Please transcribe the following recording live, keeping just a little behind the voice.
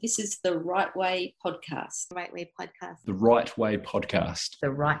This is the Right Way Podcast. The Right Way Podcast. The Right Way Podcast.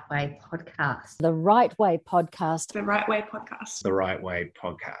 The Right Way Podcast. The Right Way Podcast. The Right Way Podcast. The Right Way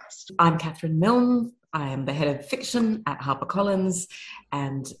Podcast. I'm Catherine Milne. I am the head of fiction at Harper Collins,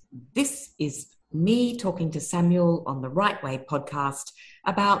 and this is me talking to Samuel on the Right Way Podcast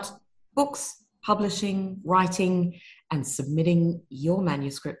about books, publishing, writing, and submitting your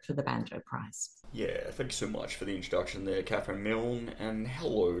manuscript for the Banjo Prize. Yeah, thank you so much for the introduction there, Catherine Milne, and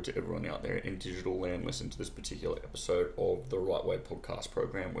hello to everyone out there in digital land listening to this particular episode of the Right Way Podcast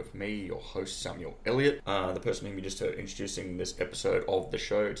program with me, your host, Samuel Elliott. The person whom you just heard introducing this episode of the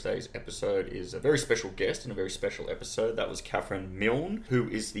show. Today's episode is a very special guest and a very special episode. That was Catherine Milne, who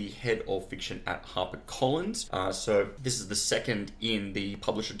is the head of fiction at Harper Collins. So this is the second in the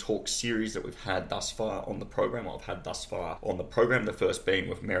Publisher Talk series that we've had thus far on the program. The first being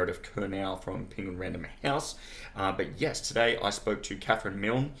with Meredith Kurnow from Penguin Random House. But yes, today I spoke to Catherine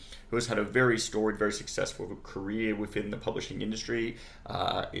Milne, who has had a very storied, very successful career within the publishing industry,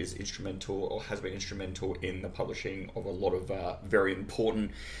 is instrumental or has been instrumental in the publishing of a lot of very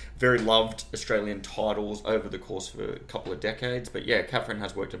important, very loved Australian titles over the course of a couple of decades. But yeah, Catherine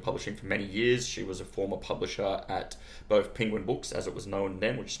has worked in publishing for many years. She was a former publisher at both Penguin Books, as it was known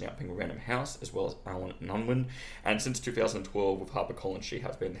then, which is now Penguin Random House, as well as Allen & Unwin. And since 2012 with Harper Collins, she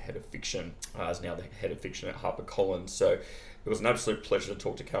has been the head of fiction, is now the head of fiction at Harper Collins. So it was an absolute pleasure to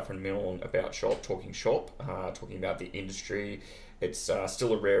talk to Catherine Milne about talking about the industry. It's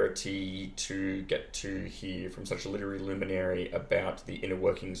still a rarity to get to hear from such a literary luminary about the inner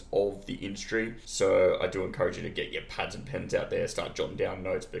workings of the industry. So I do encourage you to get your pads and pens out there, start jotting down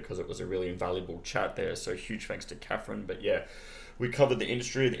notes, because it was a really invaluable chat there. So huge thanks to Catherine. But yeah, we covered the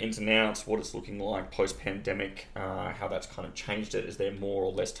industry, the ins and outs, what it's looking like post-pandemic, how that's kind of changed it. Is there more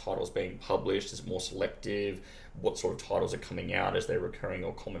or less titles being published? Is it more selective? What sort of titles are coming out? Is there recurring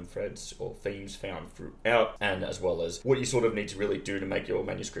or common threads or themes found throughout? And as well as what you sort of need to really do to make your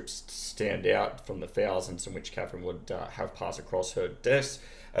manuscripts stand out from the thousands in which Catherine would have pass across her desk,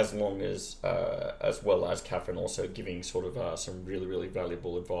 as well as Catherine also giving sort of some really, really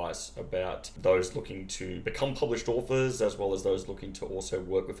valuable advice about those looking to become published authors, as well as those looking to also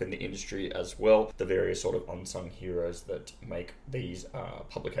work within the industry as well. The various sort of unsung heroes that make these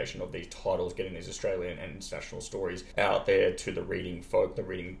publication of these titles, getting these Australian and international stories out there to the reading folk, the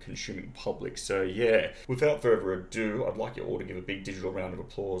reading consuming public. So yeah, without further ado, I'd like you all to give a big digital round of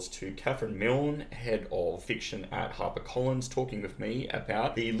applause to Catherine Milne, head of fiction at Harper Collins, talking with me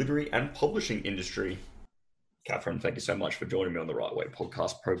about the literary and publishing industry. Catherine, thank you so much for joining me on the Right Way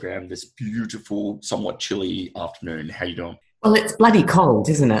Podcast program this beautiful, somewhat chilly afternoon. How you doing? Well, it's bloody cold,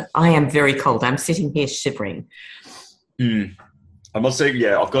 isn't it? I am very cold. I'm sitting here shivering. I must say,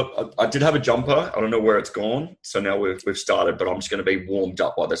 yeah, I did have a jumper. I don't know where it's gone. So now we've started, but I'm just going to be warmed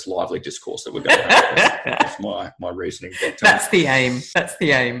up by this lively discourse that we're going to have. That's my reasoning. But, That's the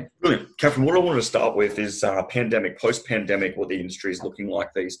aim. Brilliant. Catherine, what I wanted to start with is pandemic, post-pandemic, what the industry is looking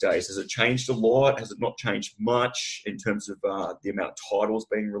like these days. Has it changed a lot? Has it not changed much in terms of the amount of titles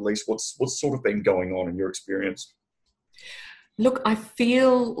being released? What's sort of been going on in your experience? Look, I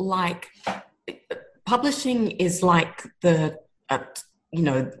feel like publishing is like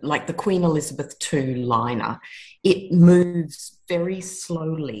like the Queen Elizabeth II liner. It moves very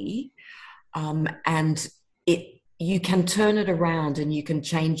slowly, and you can turn it around and you can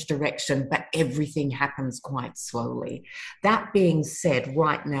change direction, but everything happens quite slowly. That being said,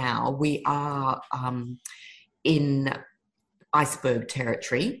 right now we are in iceberg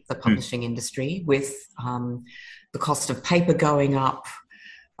territory, the publishing industry, with the cost of paper going up,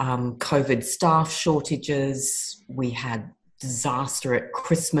 COVID staff shortages. We had disaster at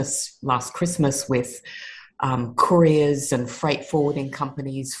last Christmas with couriers and freight forwarding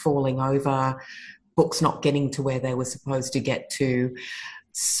companies falling over, books not getting to where they were supposed to get to.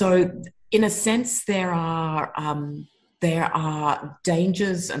 So in a sense, there are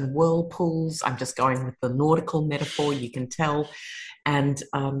dangers and whirlpools. I'm just going with the nautical metaphor, you can tell, and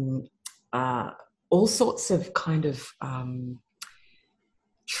all sorts of kind of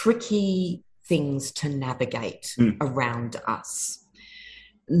tricky things to navigate around us,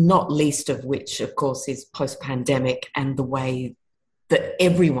 not least of which, of course, is post-pandemic and the way that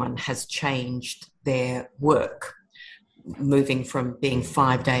everyone has changed their work, moving from being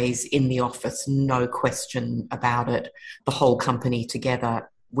 5 days in the office, no question about it, the whole company together,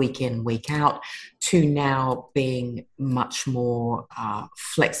 week in, week out, to now being much more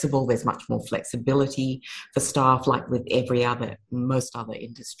flexible. There's much more flexibility for staff, like with most other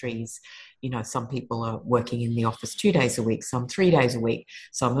industries. You know, some people are working in the office 2 days a week, some 3 days a week,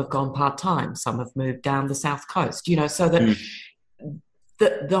 some have gone part-time, some have moved down the south coast, you know, so that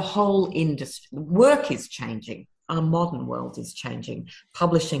the whole industry, work is changing. Our modern world is changing.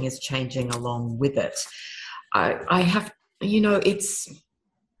 Publishing is changing along with it. I have, it's,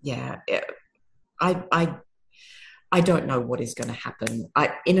 yeah, I don't know what is going to happen.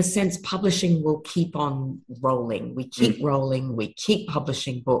 In a sense, publishing will keep on rolling. We keep rolling. We keep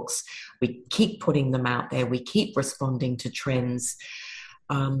publishing books. We keep putting them out there. We keep responding to trends.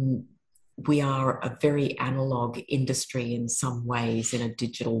 We are a very analog industry in some ways in a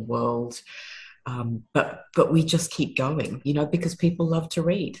digital world. But we just keep going, because people love to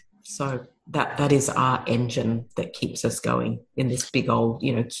read. So that is our engine that keeps us going in this big old,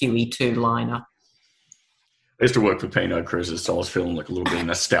 QE2 liner. I used to work for Pinot Cruises, so I was feeling like a little bit of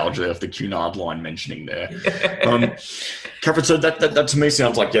nostalgia of the Cunard line mentioning there. Catherine, so that to me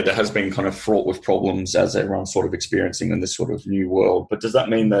sounds like, there has been kind of fraught with problems as everyone's sort of experiencing in this sort of new world. But does that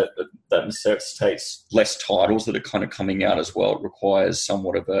mean that necessitates less titles that are kind of coming out as well? It requires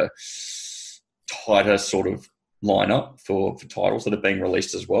somewhat of a tighter sort of lineup for titles that are being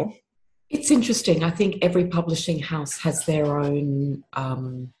released as well? It's interesting. I think every publishing house has their own...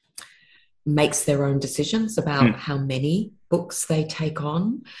 makes their own decisions about how many books they take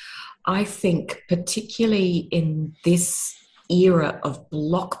on. I think particularly in this era of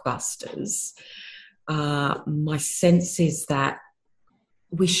blockbusters, my sense is that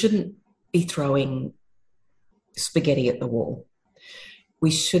we shouldn't be throwing spaghetti at the wall. We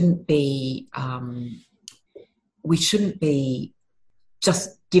shouldn't be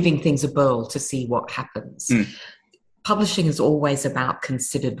just giving things a whirl to see what happens. Publishing is always about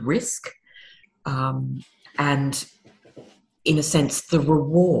considered risk. And in a sense, the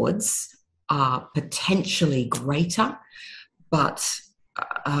rewards are potentially greater, but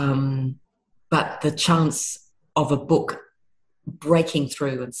the chance of a book breaking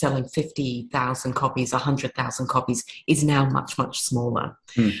through and selling 50,000 copies, 100,000 copies is now much, much smaller.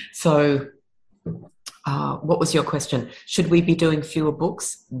 So what was your question? Should we be doing fewer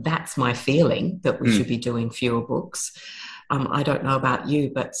books? That's my feeling, that we should be doing fewer books. I don't know about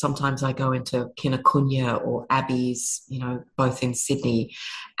you, but sometimes I go into Kinnakunya or Abbey's, both in Sydney,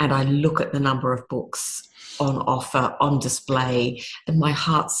 and I look at the number of books on offer, on display, and my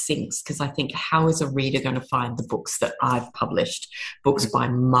heart sinks because I think, how is a reader going to find the books that I've published, books by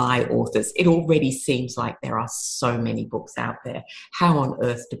my authors? It already seems like there are so many books out there. How on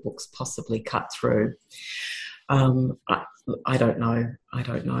earth do books possibly cut through? I don't know.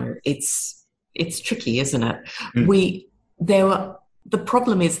 It's tricky, isn't it? The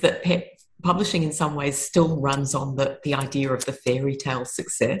problem is that publishing in some ways still runs on the idea of the fairy tale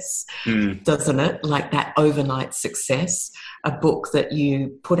success, doesn't it? Like that overnight success, a book that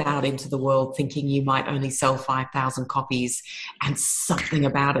you put out into the world thinking you might only sell 5,000 copies and something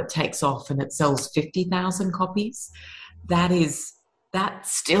about it takes off and it sells 50,000 copies. That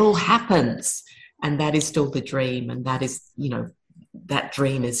still happens. And that is still the dream. And that is, that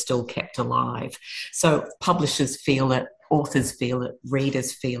dream is still kept alive. So publishers feel it. Authors feel it,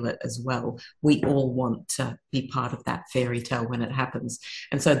 readers feel it as well. We all want to be part of that fairy tale when it happens.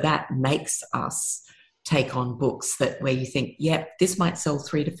 And so that makes us take on books where you think, this might sell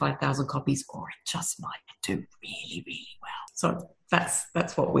 3,000 to 5,000 copies, or it just might do really, really well. So that's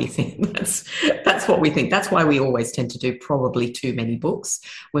what we think. That's what we think. That's why we always tend to do probably too many books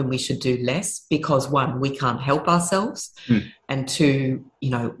when we should do less, because one, we can't help ourselves. And two,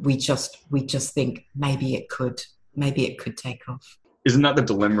 we just think maybe it could take off. Isn't that the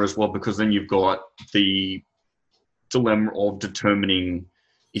dilemma as well? Because then you've got the dilemma of determining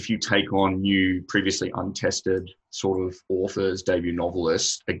if you take on new, previously untested sort of authors, debut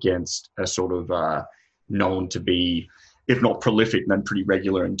novelists, against a sort of known to be, if not prolific, then pretty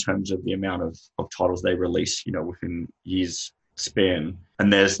regular in terms of the amount of titles they release, within years span.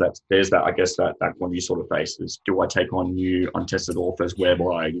 And there's that, I guess, that one you sort of face is, do I take on new untested authors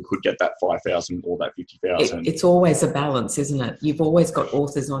whereby you could get that 5,000 or that 50,000? It's always a balance, isn't it? You've always got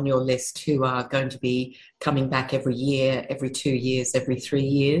authors on your list who are going to be coming back every year, every 2 years, every 3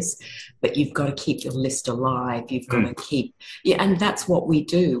 years, but you've got to keep your list alive. You've got to keep, and that's what we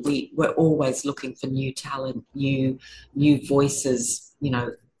do. We're always looking for new talent, new voices,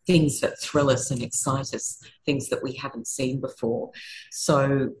 things that thrill us and excite us, things that we haven't seen before.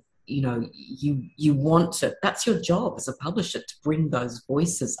 So, you want to, that's your job as a publisher, to bring those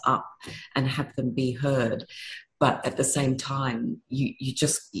voices up and have them be heard. But at the same time, you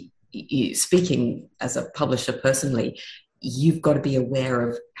speaking as a publisher personally, you've got to be aware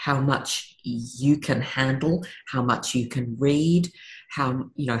of how much you can handle, how much you can read,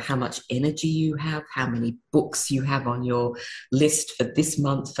 how much energy you have, how many books you have on your list for this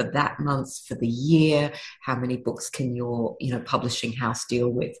month, for that month, for the year, how many books can your, publishing house deal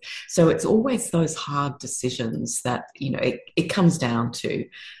with. So it's always those hard decisions that, it comes down to,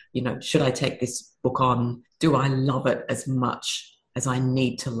 should I take this book on? Do I love it as much as I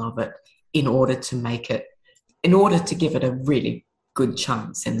need to love it in order to give it a really good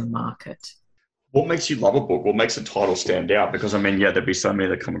chance in the market? What makes you love a book? What makes a title stand out? Because, there'd be so many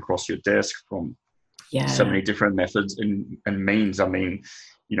that come across your desk from so many different methods and means.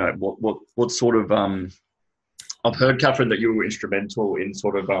 What sort of... I've heard, Catherine, that you were instrumental in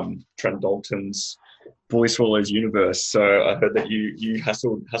sort of Trent Dalton's Boy Swallows universe. So I heard that you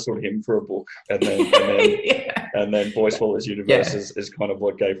hassled him for a book, and then and then Boy Swallows universe is kind of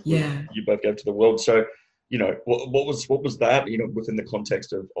what you both gave to the world. So, what was that, within the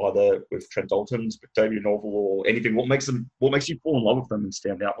context of either with Trent Dalton's debut novel or anything? What makes you fall in love with them and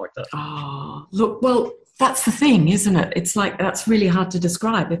stand out like that? Oh, look, well, that's the thing, isn't it? It's like, that's really hard to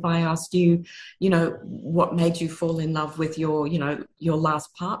describe. If I asked you, what made you fall in love with your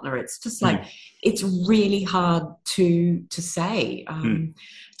last partner, it's just like, it's really hard to say,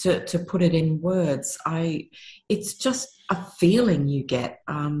 to put it in words. It's just a feeling you get.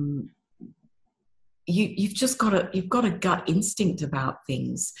 You've got a gut instinct about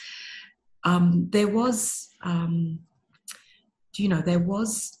things. There was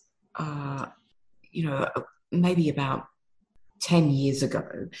maybe about 10 years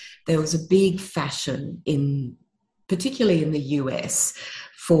ago, there was a big fashion particularly in the US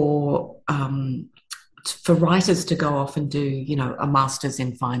for writers to go off and do, a master's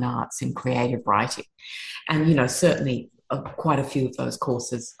in fine arts in creative writing. And, certainly quite a few of those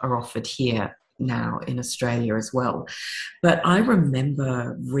courses are offered here now in Australia as well. But I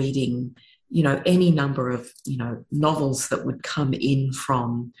remember reading, any number of, novels that would come in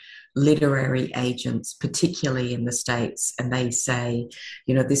from literary agents, particularly in the States, and they say,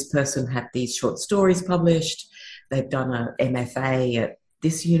 this person had these short stories published, they've done a MFA at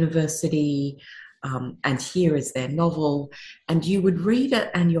this university, and here is their novel. And you would read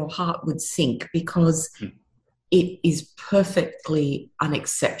it and your heart would sink because it is perfectly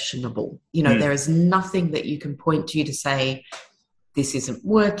unexceptionable. There is nothing that you can point to say, this isn't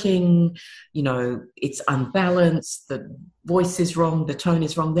working, it's unbalanced, the voice is wrong, the tone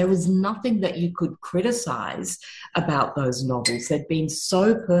is wrong. There was nothing that you could criticize about those novels. They'd been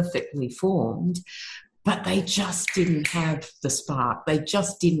so perfectly formed, but they just didn't have the spark. They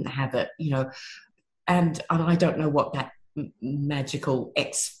just didn't have it, and I don't know what that magical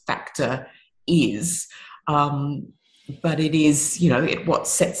X factor is, but it is, what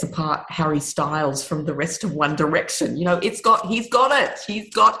sets apart Harry Styles from the rest of One Direction. He's got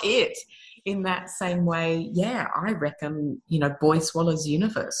it in that same way. Yeah, I reckon, Boy Swallows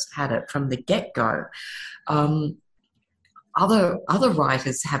Universe had it from the get-go. Other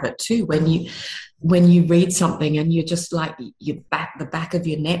writers have it too. When you read something and you're just like, the back of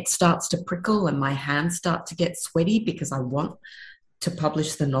your neck starts to prickle and my hands start to get sweaty because I want to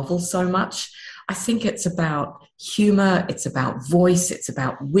publish the novel so much. I think it's about humour, it's about voice, it's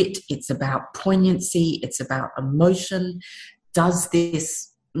about wit, it's about poignancy, it's about emotion. Does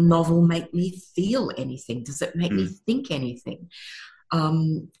this novel make me feel anything? Does it make me think anything?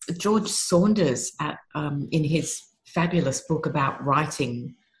 George Saunders, in his fabulous book about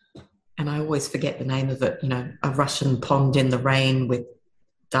writing, and I always forget the name of it, A Russian Pond in the Rain with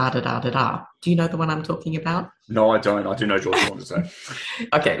da-da-da-da-da. Do you know the one I'm talking about? No, I don't. I do know George Saunders, though.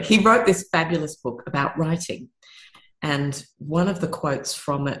 Okay, he wrote this fabulous book about writing. And one of the quotes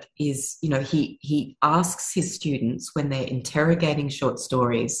from it is, he asks his students when they're interrogating short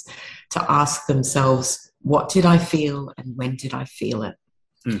stories to ask themselves, what did I feel and when did I feel it?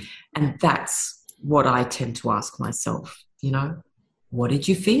 And that's what I tend to ask myself, what did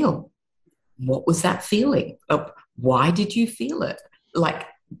you feel? What was that feeling? Why did you feel it? Like,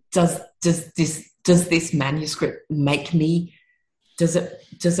 does this manuscript make me, does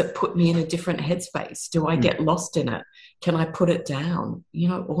it put me in a different headspace? Do I get lost in it? Can I put it down?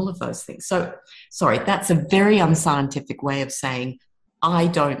 All of those things. So, sorry, that's a very unscientific way of saying I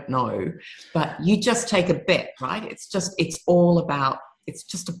don't know, but you just take a bet, right? It's just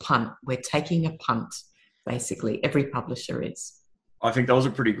a punt. We're taking a punt, basically. Every publisher is. I think that was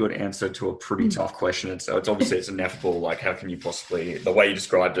a pretty good answer to a pretty tough question. It's obviously it's ineffable. Like, how can you possibly, the way you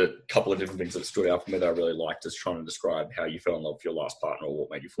described it, a couple of different things that stood out for me that I really liked is trying to describe how you fell in love with your last partner or what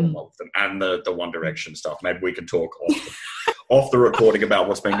made you fall in love with them, and the One Direction stuff. Maybe we can talk off the recording about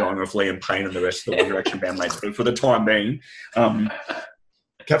what's been going on with Liam Payne and the rest of the One Direction bandmates. But for the time being,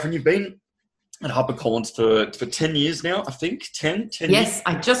 Catherine, you've been at Harper Collins for 10 years now, I think. 10 Yes, years?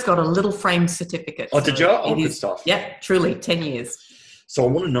 I just got a little framed certificate. Oh, did you? Oh, good stuff. Yeah, truly, 10 years. So I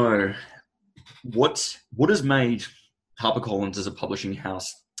want to know what has made Harper Collins as a publishing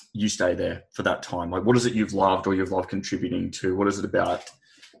house you stay there for that time? Like, what is it you've loved or you've loved contributing to? What is it about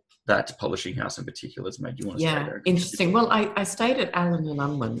that publishing house in particular that's made you want to stay there? Interesting. Well, I stayed at Allen and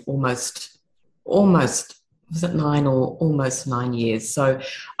Unwin almost, was it 9 or almost 9 years? So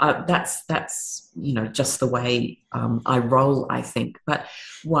that's just the way I roll, I think. But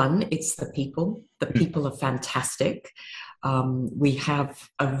one, it's the people. The people are fantastic. We have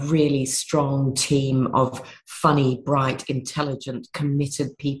a really strong team of funny, bright, intelligent,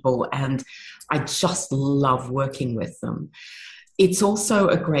 committed people, and I just love working with them. It's also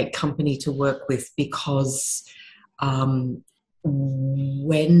a great company to work with because when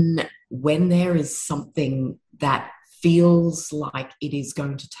there is something that feels like it is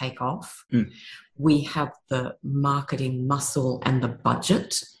going to take off, we have the marketing muscle and the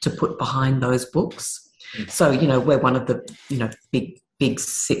budget to put behind those books. So, we're one of the, big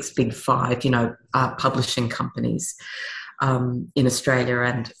 6, big 5, publishing companies in Australia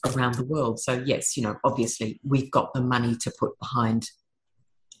and around the world. So, yes, obviously we've got the money to put behind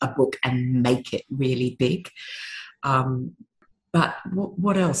a book and make it really big. But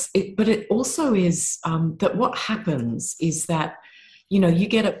what else? But it also is that what happens is that, you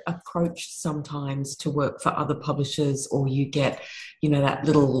get approached sometimes to work for other publishers, or you get, that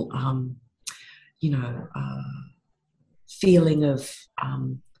little... feeling of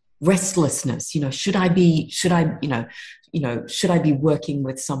restlessness. Should I be working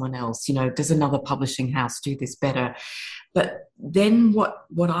with someone else? Does another publishing house do this better? But then what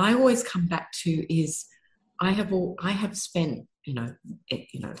I always come back to is I have spent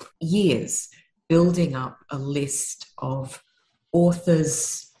years building up a list of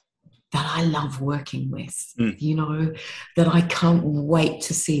authors that I love working with, that I can't wait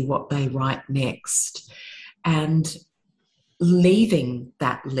to see what they write next. And leaving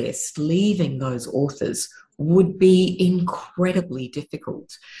that list, leaving those authors would be incredibly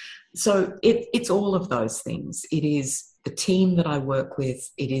difficult. So it's all of those things. It is the team that I work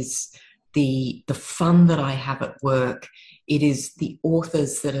with. It is the fun that I have at work. It is the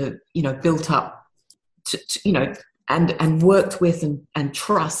authors that are, built up to and worked with and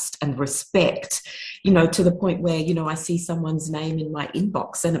trust and respect, to the point where, I see someone's name in my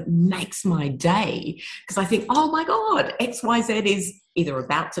inbox and it makes my day, because I think, oh my God, XYZ is either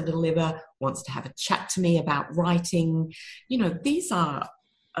about to deliver, wants to have a chat to me about writing. These are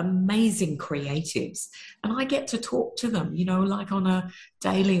amazing creatives, and I get to talk to them, like on a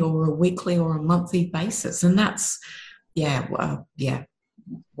daily or a weekly or a monthly basis. And that's,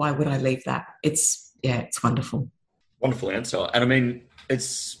 why would I leave that? It's wonderful. Wonderful answer. And I mean,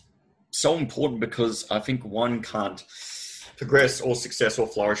 it's so important because I think one can't progress or success or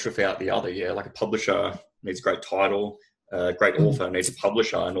flourish without the other. Yeah, like a publisher needs a great title, a great author needs a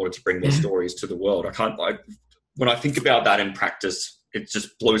publisher in order to bring their stories to the world. When I think about that in practice, it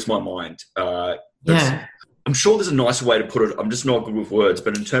just blows my mind. I'm sure there's a nicer way to put it. I'm just not good with words,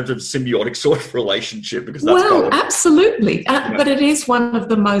 but in terms of symbiotic sort of relationship, because that's absolutely. But it is one of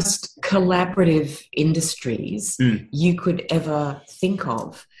the most collaborative industries you could ever think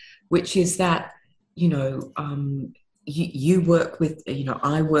of, which is that, you work with,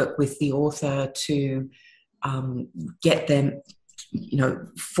 I work with the author to get them,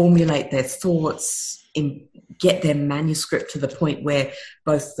 formulate their thoughts, get their manuscript to the point where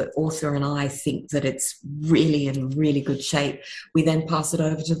both the author and I think that it's really in really good shape. We then pass it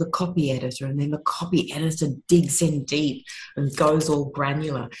over to the copy editor, and then the copy editor digs in deep and goes all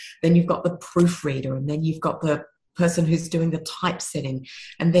granular. Then you've got the proofreader, and then you've got the person who's doing the typesetting,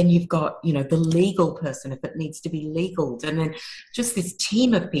 and then you've got, the legal person if it needs to be legaled, and then just this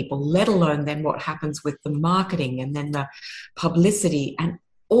team of people, let alone then what happens with the marketing and then the publicity. And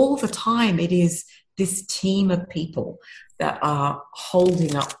all the time it is this team of people that are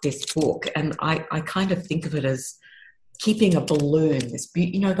holding up this book. And I kind of think of it as keeping a balloon,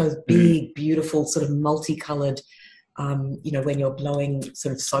 those big, beautiful sort of multicolored, when you're blowing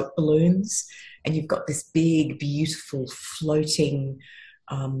sort of soap balloons, and you've got this big, beautiful floating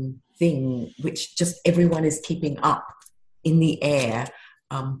thing, which just everyone is keeping up in the air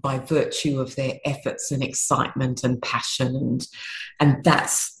by virtue of their efforts and excitement and passion, and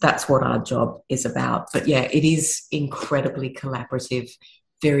that's what our job is about. But it is incredibly collaborative,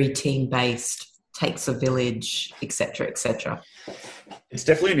 very team-based, takes a village, etc., etc. It's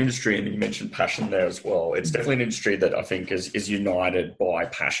definitely an industry, and you mentioned passion there as well. It's definitely an industry that I think is united by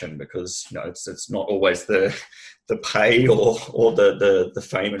passion, because it's not always the pay or the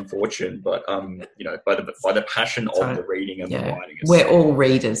fame and fortune, but by the passion of the reading and the writing. We're all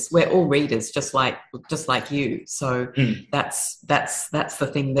readers. We're all readers, just like you. So that's the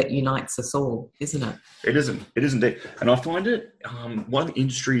thing that unites us all, isn't it? It isn't. It is indeed. And I find it one of the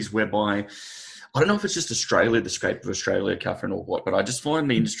industries whereby, I don't know if it's just Australia, the scape of Australia, Catherine, or what, but I just find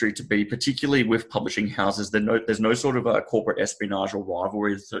the industry to be, particularly with publishing houses, there's no sort of corporate espionage or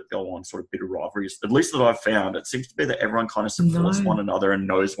rivalries that go on, sort of bitter rivalries. At least that I've found, it seems to be that everyone kind of supports one another and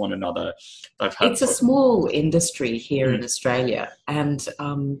knows one another. It's a small industry here in Australia, and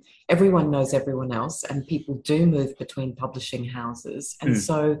everyone knows everyone else, and people do move between publishing houses. And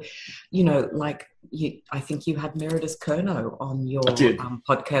so, I think you had Meredith Curnow on your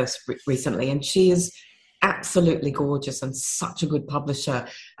podcast recently, and she is absolutely gorgeous and such a good publisher.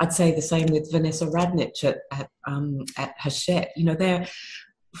 I'd say the same with Vanessa Radnich at Hachette.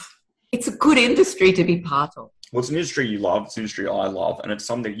 It's a good industry to be part of. Well, it's an industry you love. It's an industry I love, and it's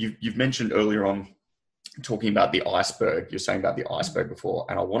something you've mentioned earlier on, talking about the iceberg. You're saying about the iceberg before,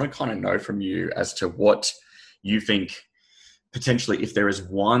 and I want to kind of know from you as to what you think potentially, if there is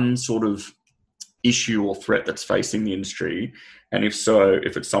one sort of issue or threat that's facing the industry, and if so,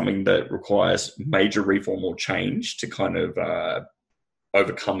 if it's something that requires major reform or change to kind of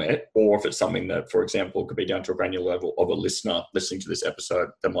overcome it, or if it's something that, for example, could be down to a granular level of a listener listening to this episode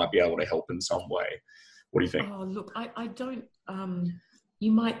that might be able to help in some way. What do you think? Oh, look, I don't...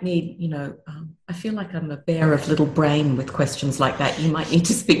 you might need, I feel like I'm a bear of little brain with questions like that. You might need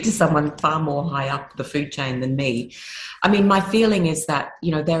to speak to someone far more high up the food chain than me. I mean, my feeling is that,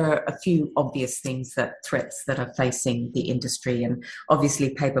 there are a few obvious threats that are facing the industry, and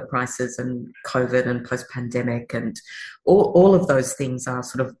obviously paper prices and COVID and post-pandemic and all of those things are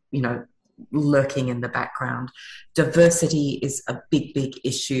sort of, lurking in the background. Diversity is a big, big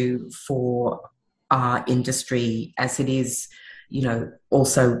issue for our industry, as it is,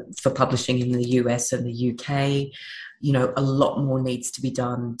 also for publishing in the US and the UK. A lot more needs to be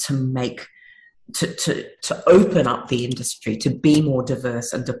done to open up the industry, to be more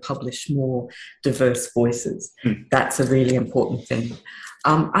diverse and to publish more diverse voices. That's a really important thing.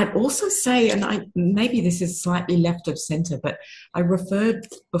 I'd also say, and maybe this is slightly left of centre, but I referred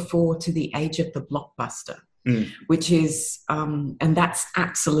before to the age of the blockbuster. Which is, and that's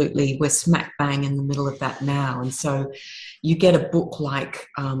absolutely, we're smack bang in the middle of that now. And so you get a book like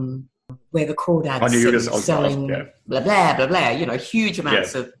Where the Crawdads selling blah, blah, blah, blah, huge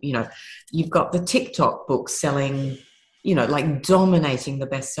amounts of, you've got the TikTok books selling, like dominating the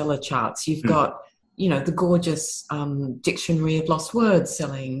bestseller charts. You've got, the gorgeous Dictionary of Lost Words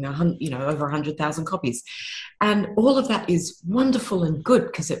selling, over 100,000 copies. And all of that is wonderful and good,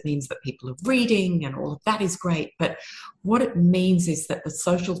 because it means that people are reading, and all of that is great. But what it means is that the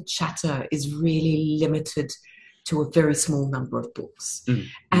social chatter is really limited to a very small number of books.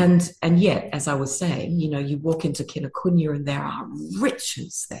 And yet, as I was saying, you walk into Kinnicunya and there are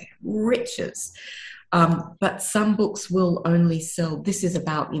riches there, riches. But some books will only sell. This is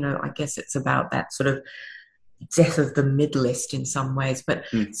about, I guess it's about that sort of death of the mid-list in some ways. But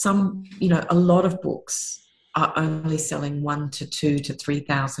some, a lot of books are only selling 1 to 2 to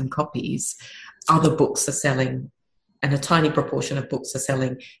 3,000 copies. Other books are selling, and a tiny proportion of books are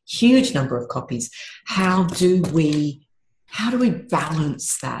selling huge number of copies. How do we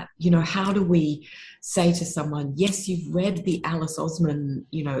balance that? How do we say to someone, yes, you've read the Alice Osman,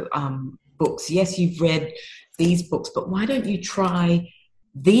 books. Yes, you've read these books, but why don't you try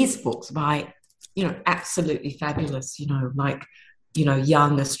these books by, absolutely fabulous,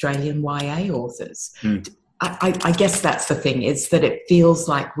 young Australian YA authors. I guess that's the thing, is that it feels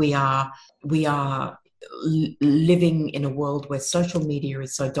like we are living in a world where social media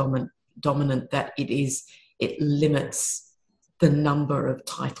is so dominant that it limits the number of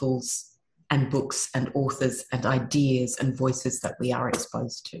titles and books and authors and ideas and voices that we are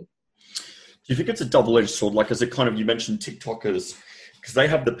exposed to. Do you think it's a double-edged sword? Like, is it kind of, you mentioned TikTokers, because they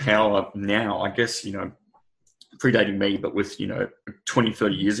have the power now, I guess, predating me, but with, 20,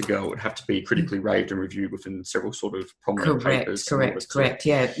 30 years ago, it would have to be critically raved and reviewed within several sort of prominent papers. Correct.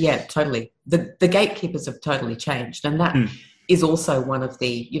 Yeah, totally. The gatekeepers have totally changed. And that is also one of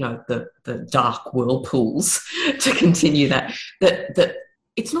the, the dark whirlpools, to continue that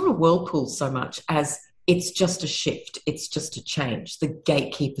it's not a whirlpool so much as it's just a shift. It's just a change. The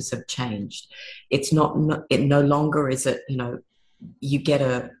gatekeepers have changed. It no longer is it, you get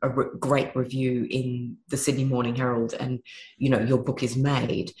a great review in the Sydney Morning Herald and, your book is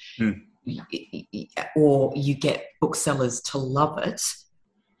made. or you get booksellers to love it,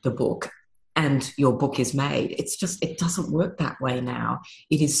 the book, and your book is made. It doesn't work that way now.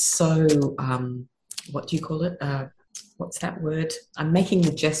 It is so, what do you call it? What's that word? I'm making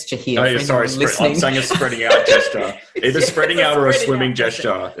the gesture here. Oh, yeah, sorry. I'm saying a spreading out gesture. Either spreading out or a swimming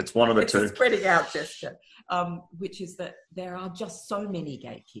gesture. It's one of the two. A spreading out gesture, which is that there are just so many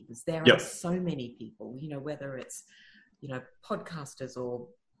gatekeepers. There are so many people, whether it's, podcasters or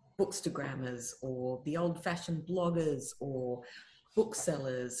bookstagrammers or the old-fashioned bloggers or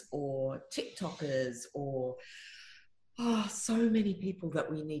booksellers or TikTokers or so many people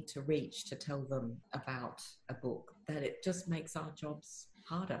that we need to reach to tell them about a book that it just makes our jobs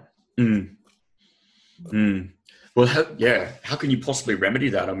harder. Well, how can you possibly remedy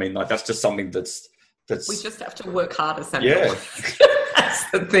that? I mean, like, that's just something that's we just have to work harder, Samuel. Yeah. That's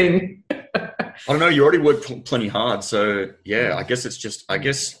the thing. I don't know, you already work plenty hard, so I guess it's just, I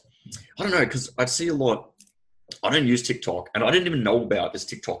don't know, because I see a lot. I don't use TikTok, and I didn't even know about this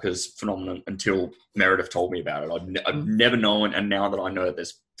TikTokers phenomenon until Meredith told me about it. I've never known, and now that I know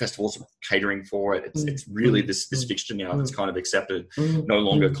there's festivals catering for it, it's really this fixture now that's kind of accepted, no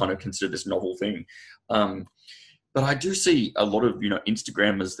longer kind of considered this novel thing. But I do see a lot of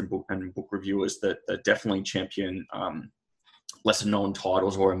Instagrammers and book reviewers that definitely champion lesser known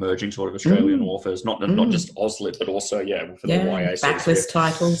titles or emerging sort of Australian authors, not just Auslit, but also for the YA backlist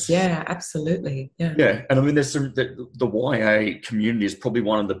titles. Yeah, absolutely. Yeah, and I mean, there's some the YA community is probably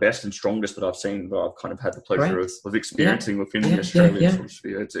one of the best and strongest that I've seen. That I've kind of had the pleasure of experiencing within the Australian sort of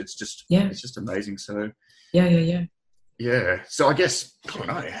sphere. It's just amazing. So yeah. So I guess I don't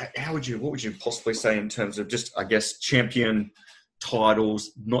know. What would you possibly say in terms of just champion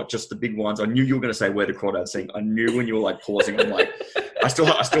titles, not just the big ones? I knew you were going to say Where the Crawdads Sing. I knew when you were like pausing. I'm like, I still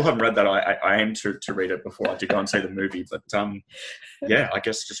haven't read that. I aim to read it before I go and see the movie. But I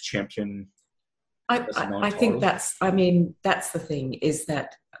guess just champion. I think that's the thing, is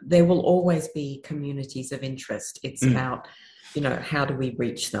that there will always be communities of interest. It's about how do we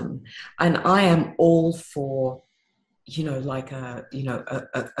reach them, and I am all for like a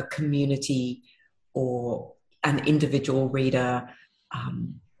community or an individual reader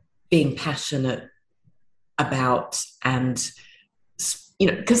being passionate about, and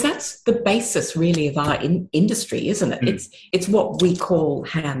because that's the basis really of our industry, isn't it? It's what we call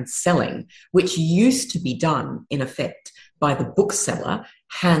hand selling, which used to be done in effect by the bookseller,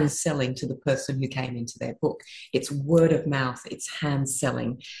 hand selling to the person who came into their book. It's word of mouth, it's hand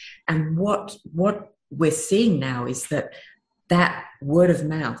selling. And what we're seeing now is that word of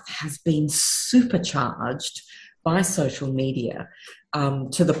mouth has been supercharged by social media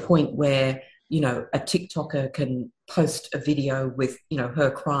to the point where, a TikToker can post a video with,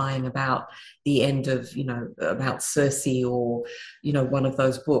 her crying about the end of, about Cersei or, one of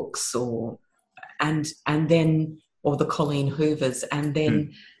those books and then the Colleen Hoovers. And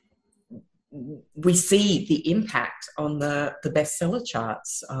then we see the impact on the bestseller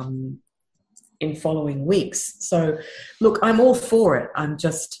charts in following weeks. So look, I'm all for it.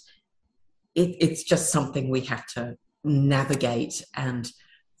 It's just something we have to navigate and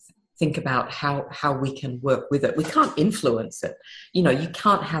think about how we can work with it. We can't influence it. You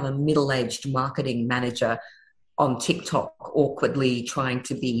can't have a middle-aged marketing manager on TikTok awkwardly trying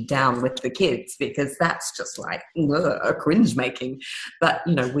to be down with the kids, because that's just like a cringe making. But,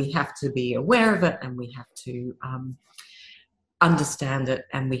 we have to be aware of it, and we have to understand it,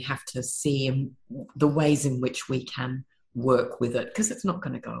 and we have to see the ways in which we can work with it, because it's not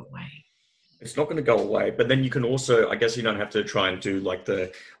going to go away. It's not going to go away, but then you can also, I guess you don't have to try and do like I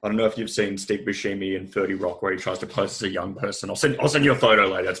don't know if you've seen Steve Buscemi in 30 Rock, where he tries to pose as a young person. I'll send you a photo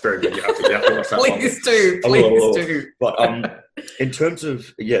later. It's very good. You have to watch that. Please do. But in terms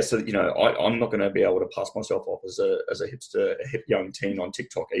of, I'm not going to be able to pass myself off as a hipster, a hip young teen on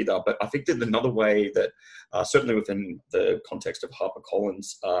TikTok either. But I think that another way that, certainly within the context of Harper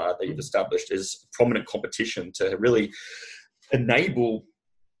Collins, that you've established is prominent competition to really enable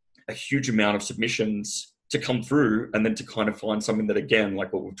a huge amount of submissions to come through, and then to kind of find something that, again,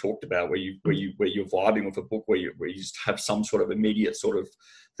 like what we've talked about, where you're vibing with a book, where you just have some sort of immediate sort of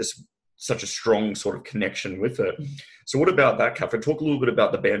such a strong sort of connection with it. So what about that, Catherine? Talk a little bit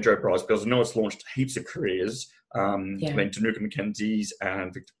about the Banjo Prize, because I know it's launched heaps of careers. I mean, Tanuka McKenzie's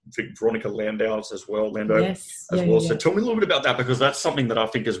and Veronica Landau's as well. So tell me a little bit about that, because that's something that I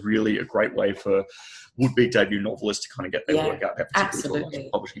think is really a great way for would-be debut novelists to kind of get their work out there. Absolutely.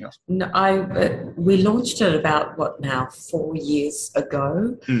 Publishing us. No, we launched it about 4 years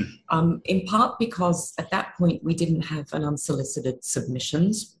ago, in part because at that point we didn't have an unsolicited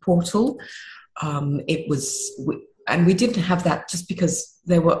submissions portal. And we didn't have that just because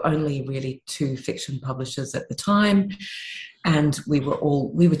there were only really 2 fiction publishers at the time, and we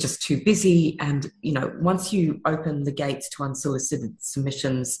were just too busy. And, once you open the gates to unsolicited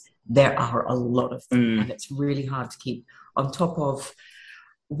submissions, there are a lot of them, and it's really hard to keep on top of.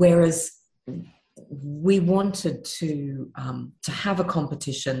 Whereas we wanted to have a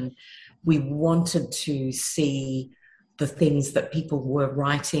competition. We wanted to see the things that people were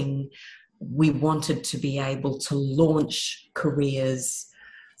writing. We wanted to be able to launch careers,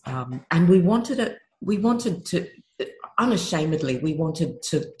 and we wanted to unashamedly, we wanted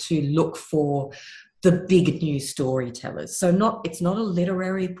to look for the big new storytellers. So it's not a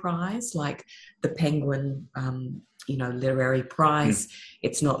literary prize like the Penguin, literary prize.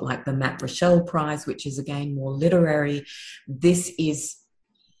 It's not like the Matt Rochelle prize, which is again more literary. This is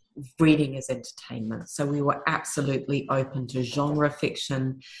reading as entertainment. So we were absolutely open to genre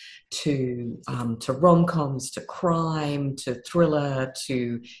fiction, to rom-coms, to crime, to thriller,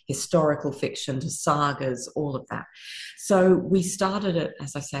 to historical fiction, to sagas, all of that. So we started it,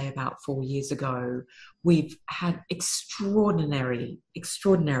 as I say, about 4 years ago. We've had extraordinary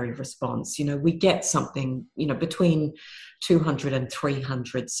response. We get something, between 200 and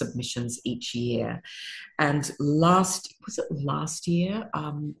 300 submissions each year. And last year?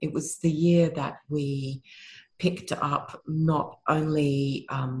 It was the year that we picked up not only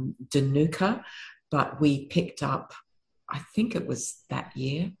Danuka, but we picked up, I think it was that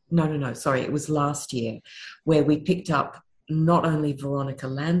year. No, sorry, it was last year, where we picked up not only Veronica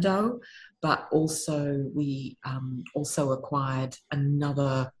Lando, but also we also acquired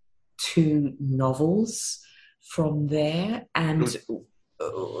another 2 novels from there. And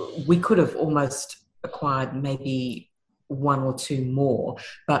we could have almost acquired maybe 1 or 2 more,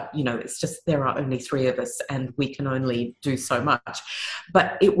 but it's just there are only 3 of us and we can only do so much.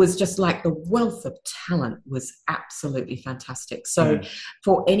 But it was just like the wealth of talent was absolutely fantastic. So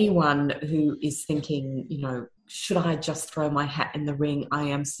for anyone who is thinking, should I just throw my hat in the ring, I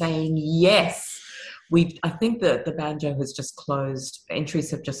am saying yes. I think that the Banjo has just closed,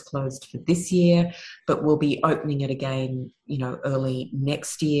 entries have just closed for this year, but we'll be opening it again, early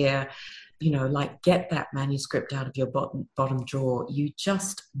next year. Get that manuscript out of your bottom drawer. You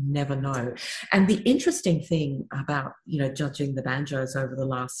just never know. And the interesting thing about, judging the Banjos over the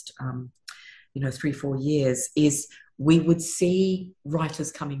last, 3-4 years is we would see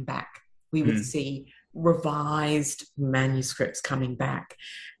writers coming back. We would see revised manuscripts coming back.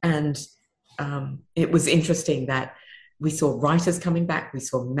 And it was interesting that we saw writers coming back, we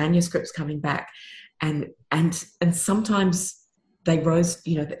saw manuscripts coming back, and sometimes they rose,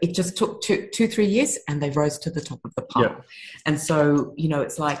 it just took 2-3 years and they rose to the top of the pile. Yeah. And so,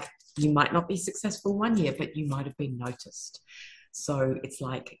 it's like you might not be successful one year, but you might have been noticed. So it's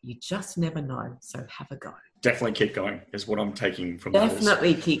like you just never know. So have a go. Definitely keep going is what I'm taking from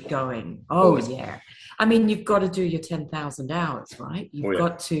Definitely keep going. Oh, yeah. I mean, you've got to do your 10,000 hours, right? You've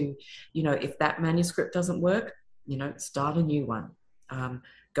got to, if that manuscript doesn't work, start a new one.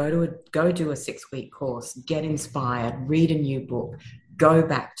 Go do a 6-week course, get inspired, read a new book, go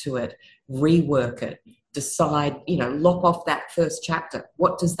back to it, rework it, decide, lop off that first chapter.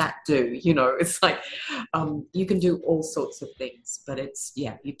 What does that do? It's like you can do all sorts of things, but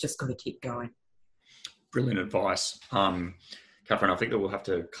you've just got to keep going. Brilliant advice. Catherine, I think that we'll have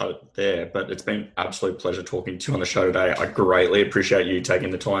to cut it there, but it's been an absolute pleasure talking to you on the show today. I greatly appreciate you taking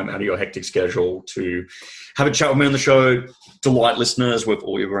the time out of your hectic schedule to have a chat with me on the show, delight listeners with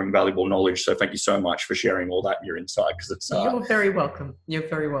all your invaluable knowledge. So thank you so much for sharing all that, your insight, because it's... You're very welcome. You're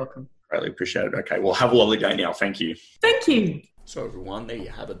very welcome. Greatly appreciate it. Okay, well, have a lovely day now. Thank you. Thank you. So everyone, there you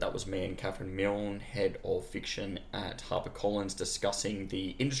have it. That was me and Catherine Milne, head of fiction at Harper Collins, discussing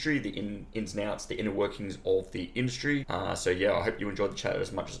the industry, the ins and outs, the inner workings of the industry. I hope you enjoyed the chat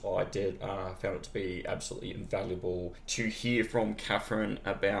as much as I did. I found it to be absolutely invaluable to hear from Catherine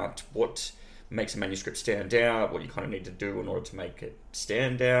about what makes a manuscript stand out, what you kind of need to do in order to make it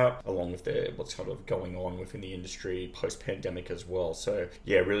stand out, along with what's kind of going on within the industry post-pandemic as well. So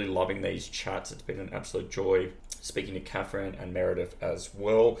really loving these chats. It's been an absolute joy speaking to Catherine and Meredith as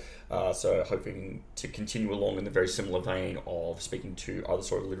well. So hoping to continue along in the very similar vein of speaking to other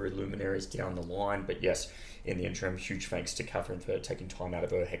sort of literary luminaries down the line. But yes, in the interim, huge thanks to Catherine for taking time out of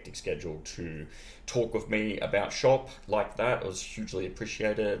her hectic schedule to talk with me about shop like that. It was hugely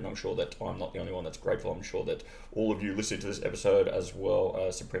appreciated, and I'm sure that I'm not the only one that's grateful. I'm sure that all of you listening to this episode as well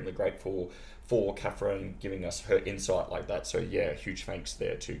are supremely grateful for Catherine giving us her insight like that. So huge thanks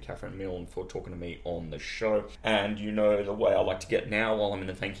there to Catherine Milne for talking to me on the show. And the way I like to get now while I'm in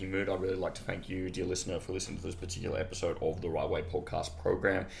a thank you mood, I really like to thank you, dear listener, for listening to this particular episode of the Right Way podcast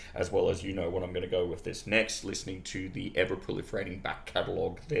program, as well as what I'm going to go with this next. next, listening to the ever-proliferating back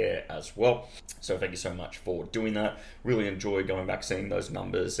catalogue there as well. So thank you so much for doing that. Really enjoy going back, seeing those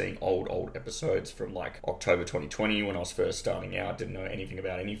numbers, seeing old episodes from like October 2020 when I was first starting out, didn't know anything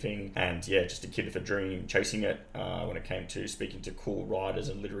about anything, and yeah, just a kid with a dream, chasing it when it came to speaking to cool writers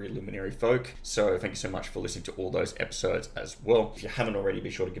and literary luminary folk. So thank you so much for listening to all those episodes as well. If you haven't already, be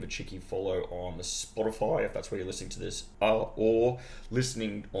sure to give a cheeky follow on the Spotify if that's where you're listening to this, or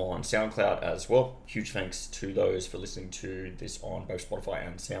listening on SoundCloud as well. Huge thanks to those for listening to this on both Spotify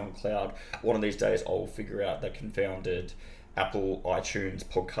and SoundCloud. One of these days I'll figure out that confounded Apple iTunes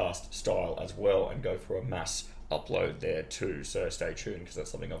podcast style as well and go for a mass upload there too, so stay tuned, because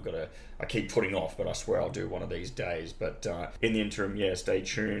that's something I keep putting off, but I swear I'll do one of these days. But in the interim, yeah, stay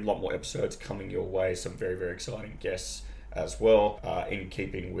tuned. A lot more episodes coming your way, some very, very exciting guests as well, in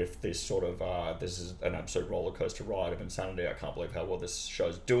keeping with this sort of this is an absolute roller coaster ride of insanity. I can't believe how well this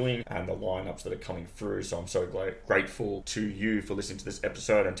show's doing and the lineups that are coming through, so I'm so grateful to you for listening to this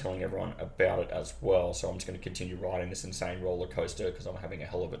episode and telling everyone about it as well. So I'm just going to continue riding this insane roller coaster because I'm having a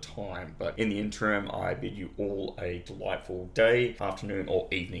hell of a time. But in the interim, I bid you all a delightful day, afternoon or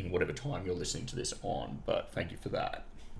evening, whatever time you're listening to this on. But thank you for that.